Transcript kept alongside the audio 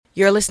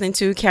You're listening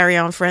to Carry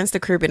On Friends, the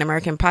Caribbean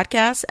American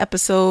podcast,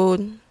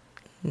 episode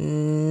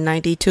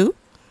 92.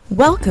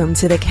 Welcome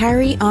to the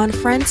Carry On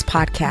Friends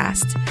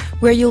podcast,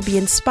 where you'll be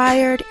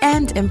inspired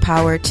and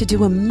empowered to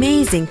do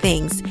amazing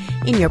things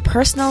in your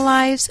personal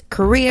lives,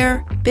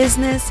 career,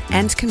 business,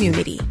 and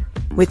community.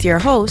 With your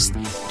host,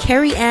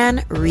 Carrie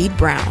Ann Reed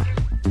Brown.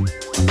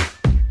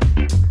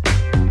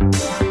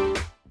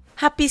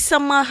 Happy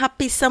summer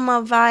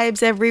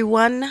vibes,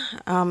 everyone.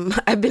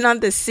 I've been on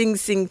this sing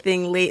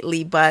thing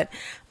lately, but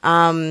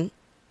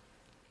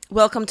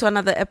welcome to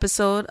another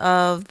episode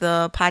of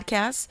the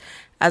podcast.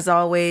 As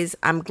always,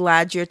 I'm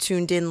glad you're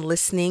tuned in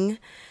listening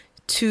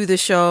to the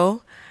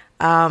show.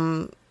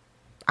 I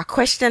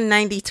questioned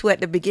 92 at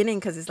the beginning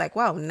because it's like,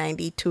 wow,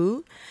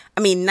 92?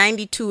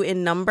 92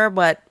 in number,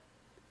 but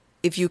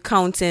if you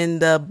count in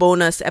the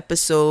bonus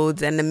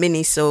episodes and the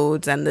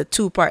mini-sodes and the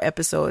two-part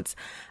episodes,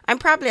 I'm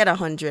probably at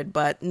 100,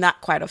 but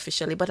not quite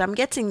officially, but I'm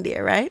getting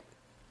there, right?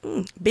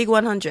 Big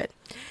 100.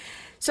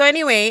 So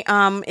anyway,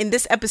 in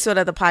this episode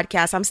of the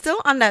podcast, I'm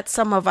still on that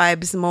summer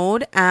vibes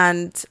mode,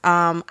 and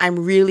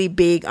I'm really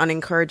big on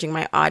encouraging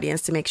my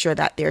audience to make sure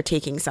that they're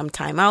taking some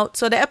time out.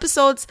 So the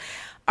episodes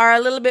are a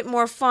little bit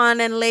more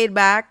fun and laid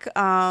back,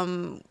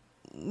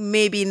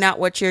 maybe not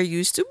what you're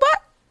used to, but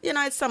you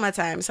know, it's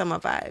summertime, summer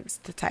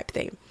vibes, the type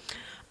thing.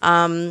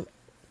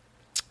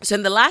 So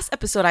in the last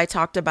episode, I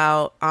talked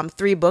about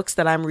 3 books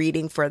that I'm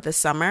reading for the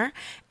summer.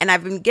 And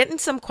I've been getting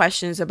some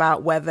questions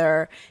about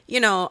whether,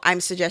 I'm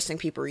suggesting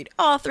people read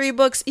all 3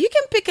 books. You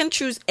can pick and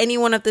choose any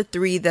one of the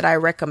 3 that I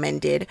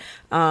recommended.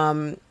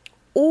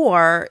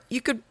 Or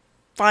you could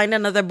find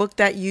another book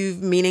that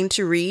you've meaning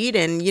to read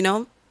and,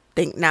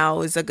 think now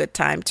is a good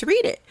time to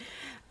read it.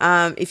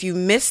 If you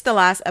missed the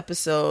last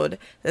episode,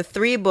 the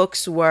 3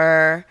 books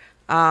were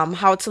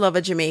How to Love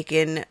a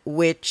Jamaican,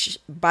 which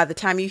by the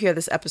time you hear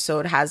this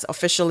episode has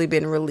officially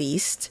been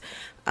released.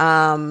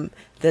 The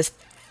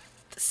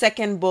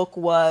second book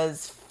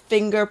was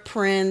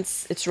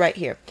Fingerprints. It's right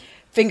here.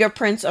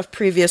 Fingerprints of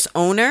Previous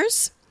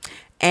Owners.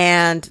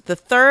 And the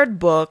third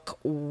book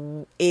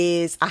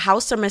is A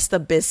House of Mr.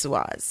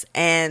 Biswas.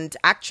 And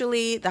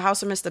actually, The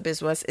House of Mr.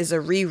 Biswas is a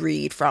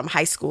reread from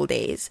high school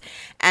days.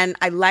 And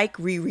I like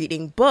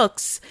rereading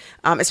books,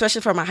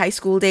 especially from my high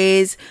school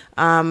days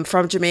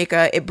from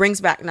Jamaica. It brings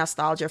back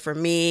nostalgia for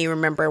me,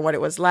 remembering what it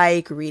was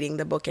like reading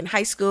the book in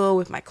high school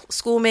with my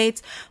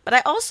schoolmates. But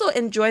I also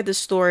enjoy the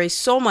story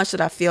so much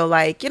that I feel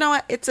like,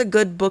 it's a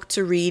good book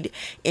to read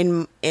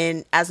in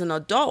as an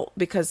adult,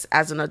 because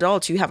as an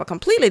adult, you have a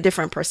completely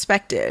different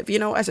perspective.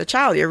 As a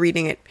child, you're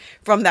reading it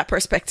from that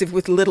perspective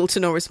with little to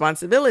no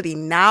responsibility.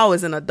 Now,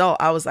 as an adult,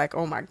 I was like,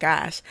 oh my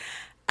gosh,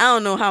 I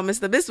don't know how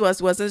Mr.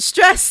 Biswas wasn't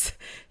stressed,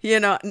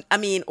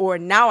 or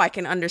now I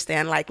can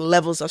understand like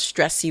levels of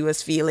stress he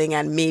was feeling,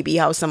 and maybe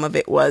how some of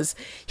it was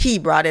he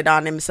brought it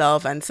on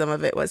himself and some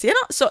of it was,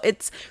 so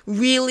it's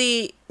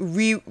really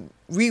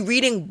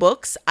rereading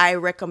books. I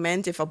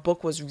recommend if a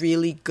book was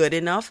really good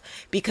enough,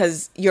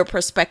 because your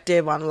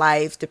perspective on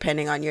life,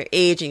 depending on your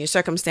age and your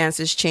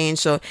circumstances, change.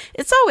 So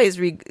it's always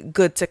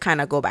good to kind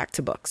of go back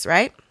to books,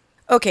 right?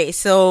 Okay,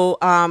 so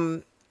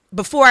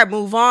before I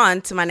move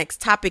on to my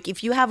next topic,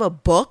 if you have a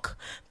book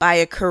by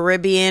a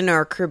Caribbean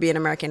or Caribbean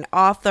American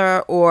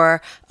author,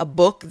 or a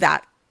book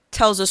that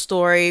tells a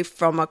story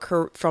from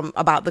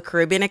about the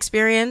Caribbean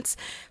experience,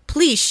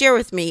 please share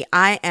with me.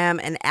 I am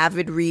an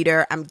avid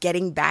reader. I'm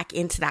getting back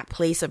into that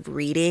place of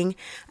reading.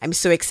 I'm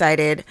so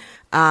excited.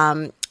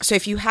 So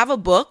if you have a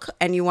book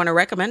and you want to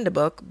recommend a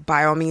book,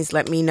 by all means,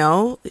 let me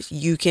know.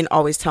 You can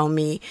always tell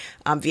me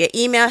via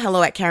email,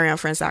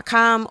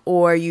 hello@carryonfriends.com,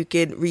 or you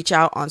could reach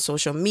out on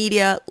social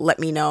media. Let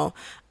me know.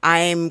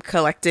 I'm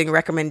collecting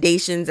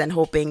recommendations and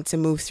hoping to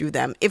move through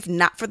them. If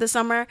not for the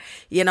summer,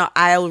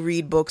 I'll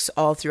read books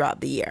all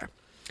throughout the year.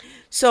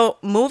 So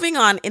moving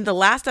on, in the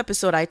last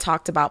episode, I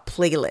talked about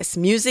playlists.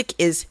 Music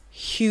is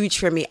huge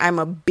for me. I'm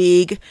a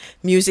big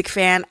music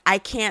fan. I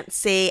can't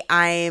say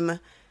I'm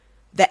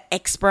the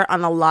expert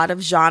on a lot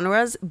of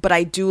genres, but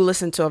I do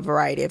listen to a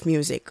variety of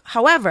music.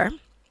 However,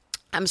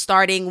 I'm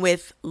starting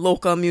with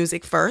local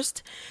music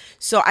first.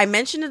 So I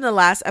mentioned in the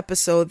last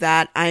episode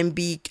that I'll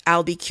be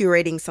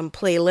curating some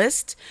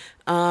playlists.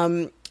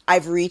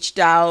 I've reached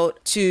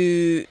out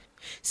to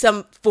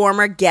some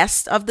former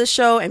guests of the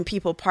show and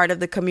people part of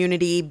the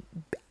community,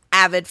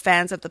 avid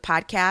fans of the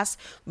podcast.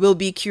 Will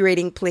be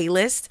curating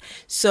playlists.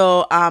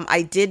 So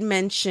I did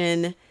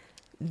mention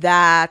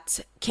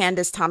that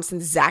Candace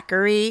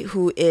Thompson-Zachary,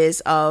 who is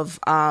of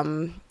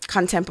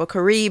Contempo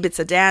Carib, it's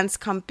a dance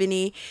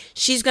company,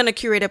 she's going to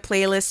curate a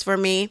playlist for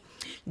me.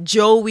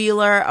 Jo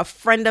Wheeler, a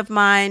friend of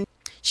mine,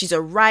 she's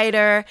a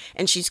writer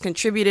and she's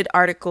contributed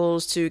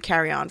articles to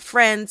Carry On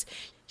Friends.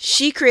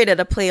 She created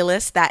a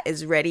playlist that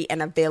is ready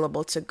and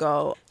available to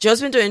go. Jo's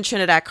been doing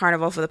Trinidad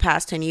Carnival for the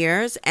past 10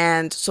 years.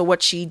 And so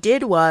what she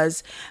did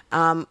was,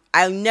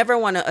 I never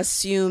want to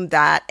assume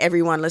that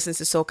everyone listens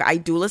to soca. I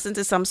do listen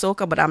to some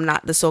soca, but I'm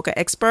not the soca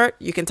expert.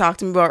 You can talk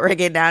to me about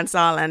reggae,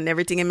 dancehall, and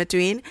everything in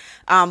between.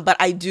 But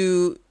I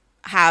do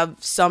have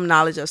some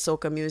knowledge of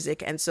soca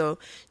music. And so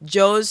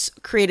Joe's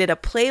created a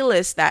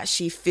playlist that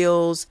she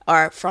feels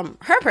are, from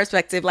her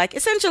perspective, like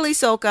essentially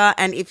soca.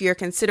 And if you're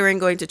considering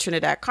going to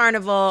Trinidad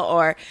Carnival,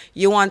 or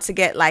you want to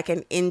get like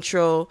an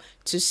intro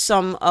to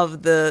some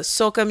of the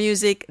soca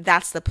music,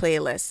 that's the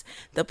playlist.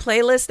 The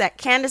playlist that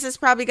Candace is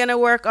probably going to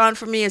work on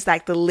for me is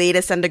like the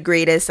latest and the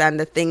greatest and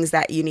the things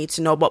that you need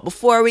to know. But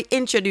before we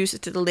introduce you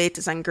to the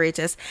latest and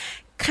greatest,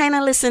 kind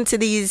of listen to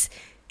these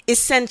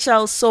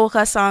essential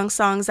soca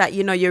songs that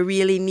you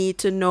really need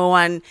to know.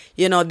 And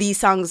these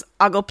songs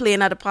are go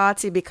playing at a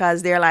party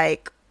because they're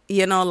like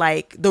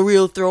like the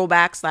real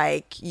throwbacks.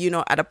 Like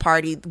at a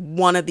party,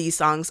 one of these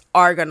songs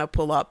are gonna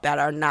pull up that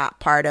are not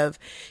part of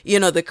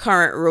the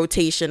current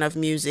rotation of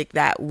music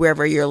that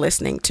wherever you're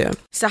listening to.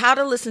 So how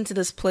to listen to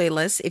this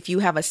playlist: if you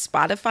have a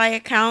Spotify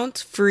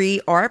account, free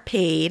or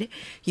paid,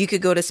 you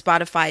could go to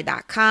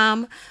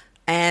spotify.com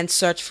and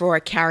search for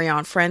Carry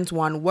On Friends,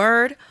 one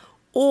word.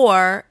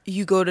 Or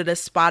you go to the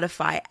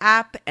Spotify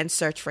app and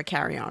search for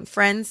Carry On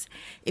Friends.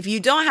 If you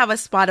don't have a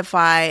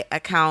Spotify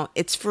account,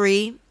 it's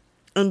free.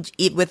 And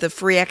with a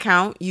free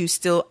account, you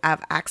still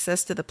have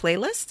access to the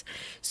playlist.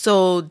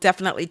 So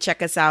definitely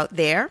check us out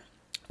there.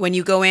 When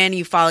you go in,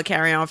 you follow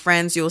Carry On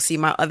Friends, you'll see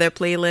my other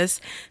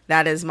playlist.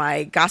 That is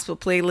my gospel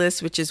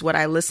playlist, which is what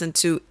I listen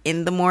to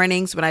in the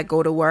mornings when I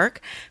go to work,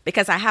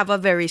 because I have a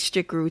very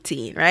strict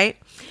routine, right?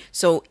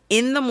 So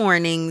in the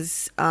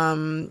mornings,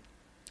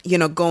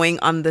 going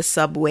on the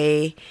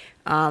subway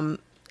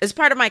is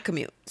part of my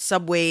commute.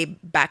 Subway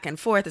back and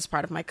forth is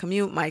part of my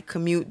commute. My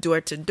commute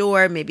door to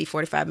door, maybe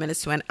 45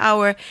 minutes to an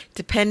hour,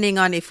 depending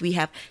on if we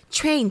have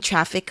train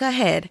traffic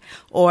ahead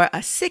or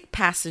a sick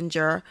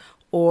passenger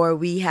or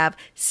we have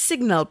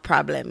signal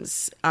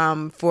problems.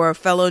 For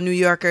fellow New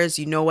Yorkers,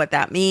 you know what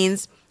that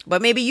means.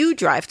 But maybe you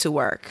drive to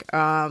work.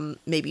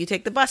 Maybe you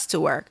take the bus to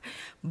work.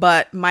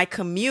 But my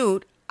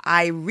commute,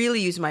 I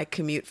really use my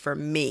commute for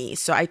me.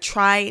 So I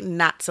try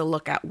not to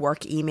look at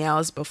work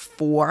emails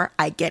before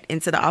I get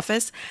into the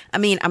office. I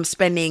mean, I'm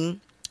spending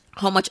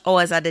how much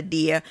hours at a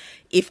day.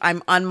 If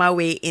I'm on my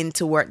way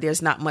into work,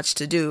 there's not much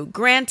to do.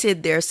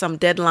 Granted, there's some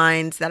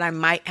deadlines that I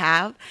might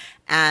have.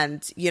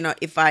 And,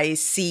 if I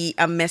see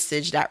a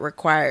message that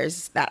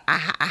requires that I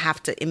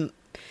have to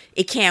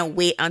it can't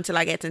wait until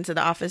I get into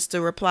the office to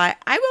reply,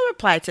 I will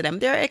reply to them.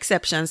 There are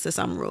exceptions to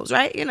some rules,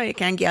 right? You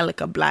can get like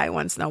a blind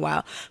once in a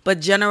while. But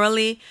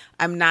generally,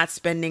 I'm not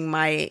spending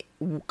my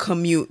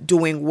commute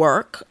doing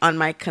work on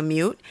my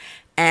commute.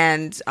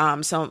 And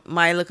so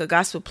my little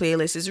gospel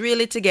playlist is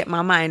really to get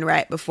my mind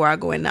right before I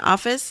go in the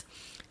office.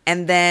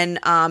 And then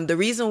the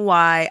reason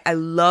why I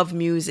love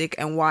music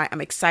and why I'm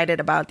excited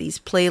about these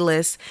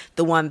playlists,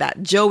 the one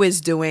that Joe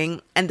is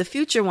doing and the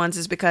future ones,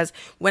 is because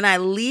when I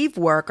leave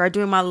work or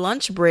during my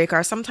lunch break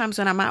or sometimes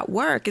when I'm at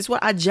work, is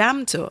what I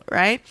jam to,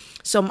 right?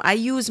 So I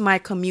use my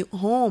commute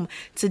home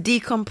to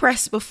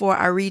decompress before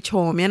I reach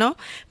home,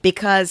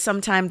 because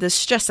sometimes the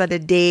stress of the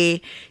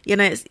day,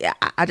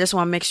 I just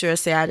want to make sure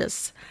I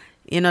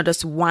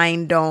just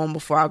wind down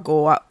before I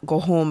go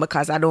home,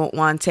 because I don't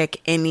want to take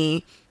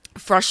any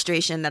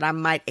frustration that I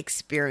might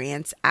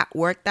experience at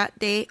work that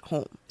day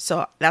home.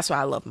 So that's why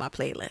I love my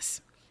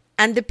playlist.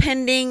 And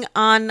depending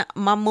on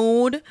my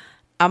mood,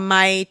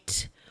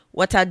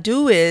 what I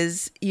do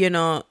is,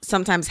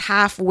 sometimes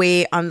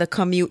halfway on the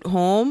commute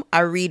home,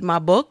 I read my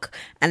book,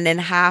 and then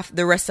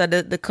the rest of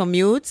the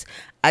commutes,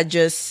 I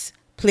just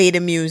play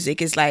the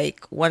music. It's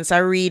like once I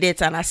read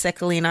it and I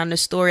settle in on the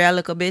story a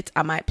little bit,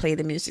 I might play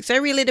the music. So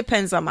it really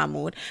depends on my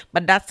mood,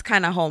 but that's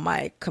kind of how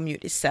my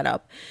commute is set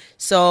up.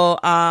 So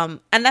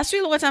and that's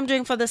really what I'm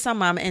doing for the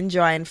summer. I'm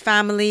enjoying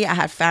family. I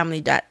had family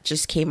that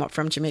just came up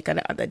from Jamaica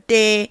the other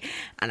day,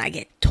 and I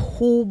get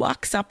 2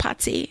 boxes of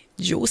patty,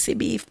 juicy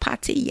beef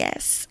patty,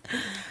 yes.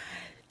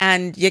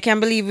 And you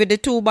can believe with the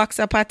 2 boxes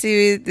of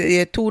patty,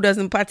 the 2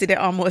 dozen patty, they're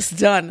almost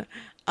done.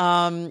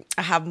 I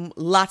have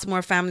lots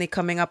more family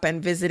coming up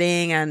and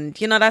visiting, and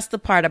that's the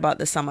part about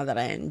the summer that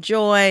I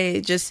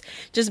enjoy, just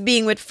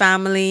being with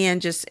family and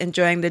just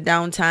enjoying the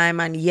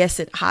downtime. And yes,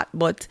 it's hot,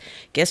 but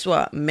guess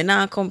what, me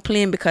not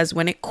complain, because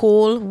when it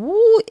cold,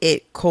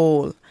 it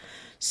cold.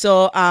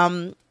 So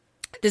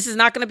this is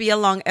not going to be a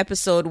long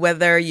episode,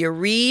 whether you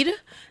read,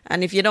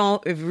 and if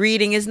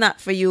reading is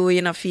not for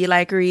you, feel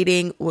like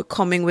reading, we're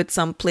coming with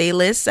some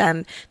playlists.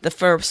 And the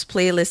first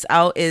playlist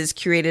out is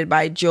curated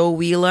by Joe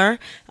Wheeler,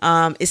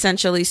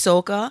 essentially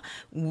soca.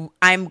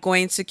 I'm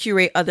going to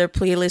curate other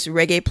playlists,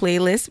 reggae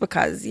playlists,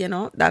 because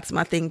that's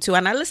my thing too.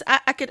 And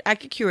I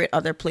could curate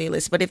other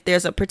playlists, but if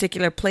there's a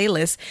particular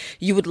playlist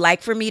you would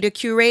like for me to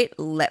curate,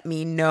 let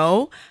me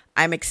know.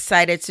 I'm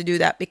excited to do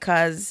that,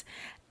 because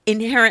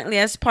inherently,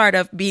 as part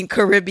of being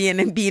Caribbean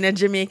and being a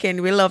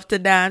Jamaican, we love to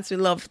dance, we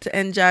love to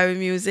enjoy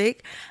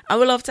music, and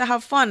we love to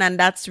have fun. And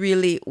that's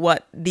really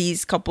what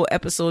these couple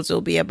episodes will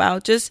be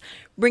about, just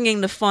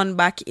bringing the fun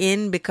back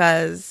in,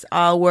 because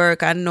our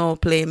work and no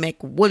play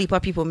make whole heap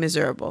of people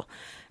miserable.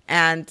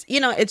 And,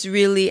 it's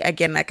really,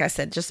 again, like I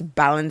said, just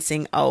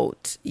balancing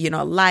out,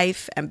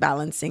 life and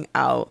balancing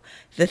out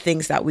the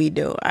things that we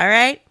do. All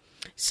right.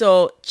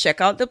 So check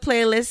out the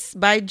playlist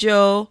by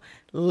Joe.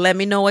 Let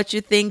me know what you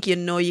think. You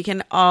know, you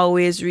can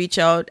always reach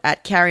out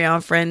at Carry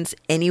On Friends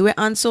anywhere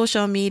on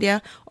social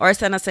media or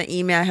send us an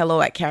email,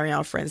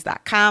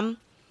 hello@carryonfriends.com.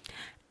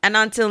 And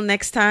until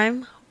next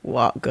time,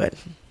 walk good.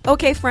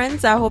 Okay,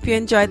 friends, I hope you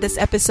enjoyed this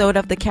episode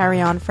of the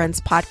Carry On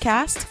Friends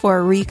podcast. For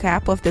a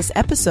recap of this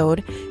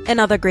episode and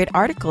other great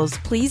articles,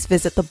 please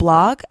visit the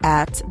blog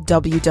at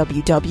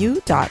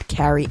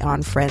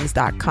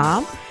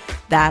www.carryonfriends.com.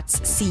 That's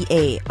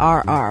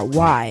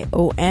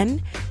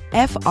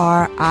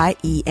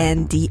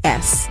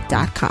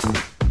CarryonFriends.com.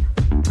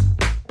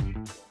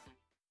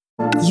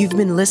 You've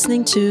been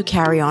listening to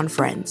Carry On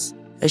Friends,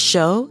 a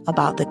show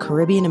about the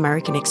Caribbean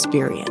American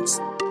experience,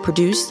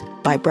 produced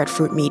by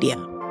Breadfruit Media.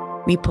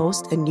 We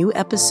post a new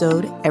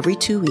episode every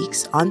 2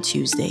 weeks on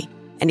Tuesday.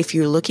 And if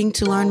you're looking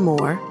to learn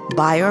more,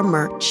 buy our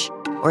merch,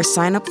 or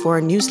sign up for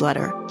a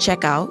newsletter,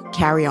 check out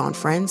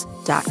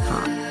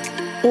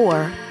CarryOnFriends.com.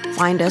 Or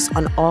find us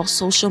on all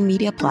social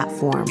media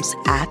platforms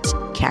at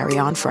Carry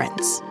On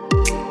Friends.